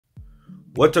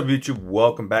What's up YouTube?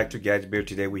 Welcome back to Gadget Bear.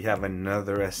 Today we have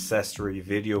another accessory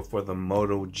video for the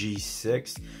Moto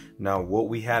G6. Now what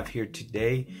we have here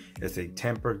today is a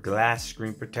tempered glass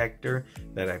screen protector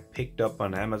that I picked up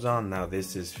on Amazon. Now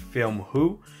this is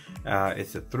FilmHoo.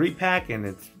 It's a 3-pack and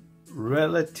it's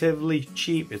relatively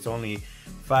cheap. It's only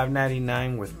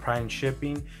 $5.99 with Prime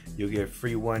shipping. You'll get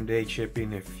free 1-day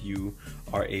shipping if you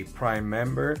are a Prime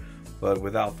member. But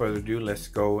without further ado, let's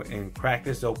go and crack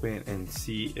this open and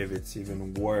see if it's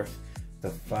even worth the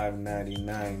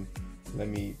 $5.99. Let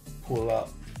me pull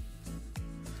out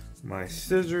my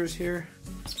scissors here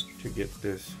to get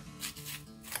this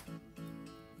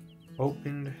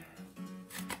opened.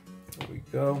 There we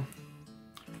go.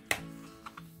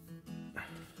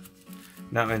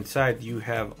 Now inside you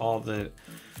have all the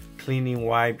cleaning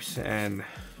wipes and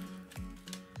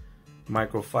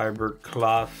microfiber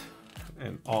cloth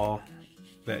and all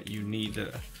that you need,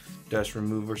 the dust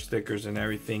remover stickers and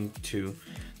everything to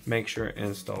make sure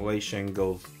installation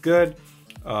goes good.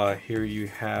 Here you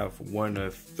have one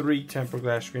of 3 tempered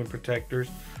glass screen protectors.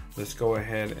 Let's go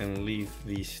ahead and leave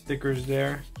these stickers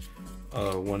there.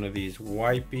 One of these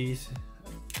wipies,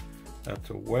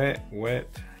 that's a wet.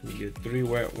 You get 3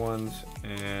 wet ones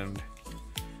and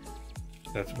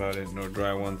that's about it. No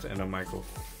dry ones, and a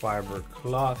microfiber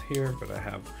cloth here, but I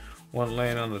have one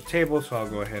laying on the table, so I'll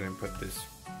go ahead and put this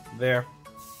there.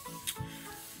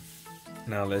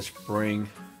 Now let's bring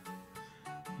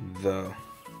the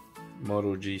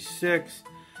Moto G6.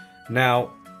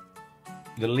 Now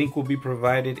the link will be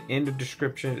provided in the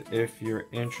description if you're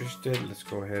interested. Let's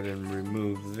go ahead and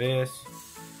remove this.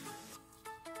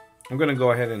 I'm gonna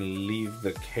go ahead and leave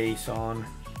the case on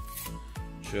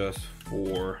just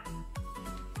for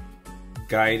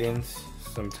guidance.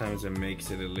 Sometimes it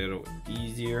makes it a little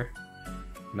easier.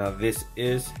 Now this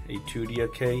is a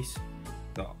TUDIA case,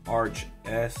 the Arch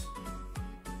S.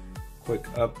 Quick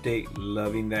update,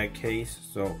 loving that case.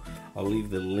 So I'll leave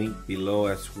the link below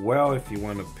as well if you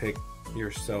want to pick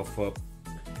yourself up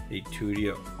a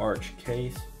TUDIA Arch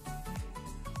case.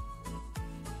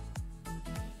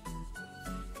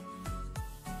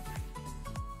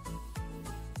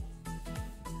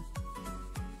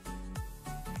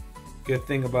 Good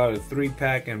thing about a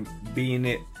 3-pack and being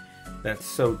it that's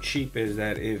so cheap is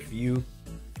that if you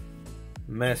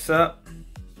mess up,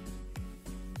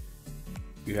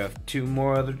 you have 2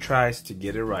 more other tries to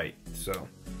get it right. So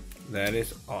that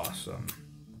is awesome.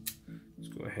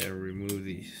 Let's go ahead and remove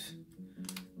these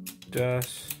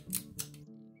dust.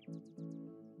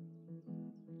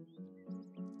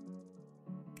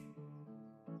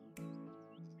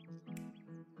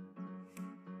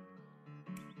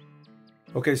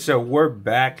 Okay, so we're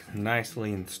back,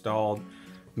 nicely installed.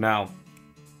 Now,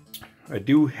 I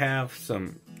do have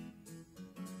some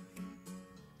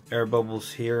air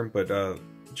bubbles here, but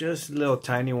just little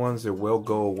tiny ones that will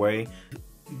go away.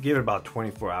 Give it about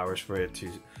 24 hours for it to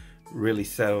really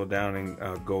settle down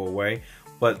and go away.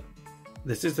 But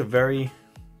this is a very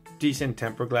decent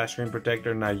tempered glass screen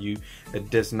protector. Now it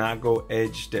does not go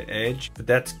edge to edge, but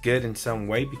that's good in some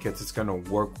way because it's going to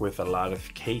work with a lot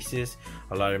of cases,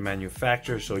 a lot of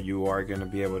manufacturers, so you are going to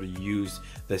be able to use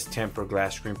this tempered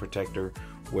glass screen protector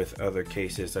with other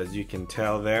cases. As you can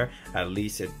tell there, at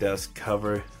least it does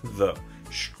cover the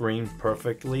screen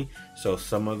perfectly. So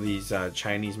some of these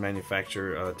Chinese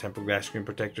manufacturer tempered glass screen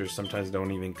protectors sometimes don't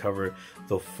even cover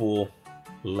the full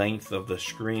length of the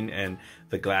screen, and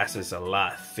the glass is a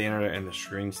lot thinner and the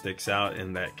screen sticks out,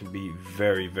 and that can be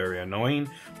very, very annoying.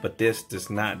 But this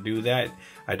does not do that.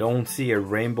 I don't see a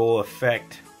rainbow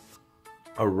effect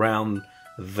around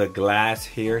the glass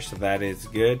here, so that is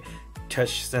good.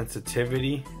 Touch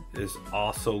sensitivity is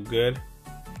also good,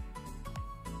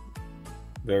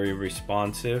 very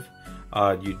responsive.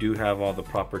 You do have all the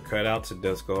proper cutouts. It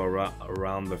does go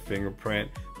around the fingerprint,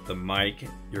 the mic,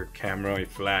 your camera, your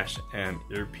flash, and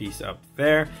earpiece up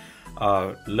there.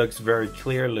 Looks very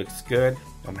clear, looks good.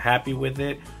 I'm happy with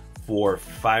it. For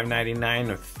 $5.99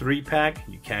 a 3-pack,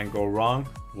 you can't go wrong.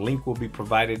 Link will be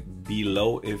provided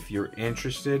below if you're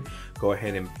interested. Go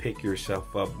ahead and pick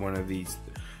yourself up one of these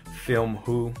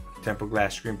FilmHoo tempered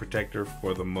glass screen protector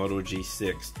for the Moto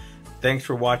G6. Thanks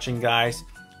for watching, guys.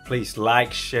 Please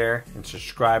like, share, and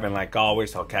subscribe, and like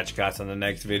always, I'll catch you guys on the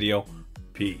next video.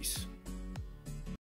 Peace.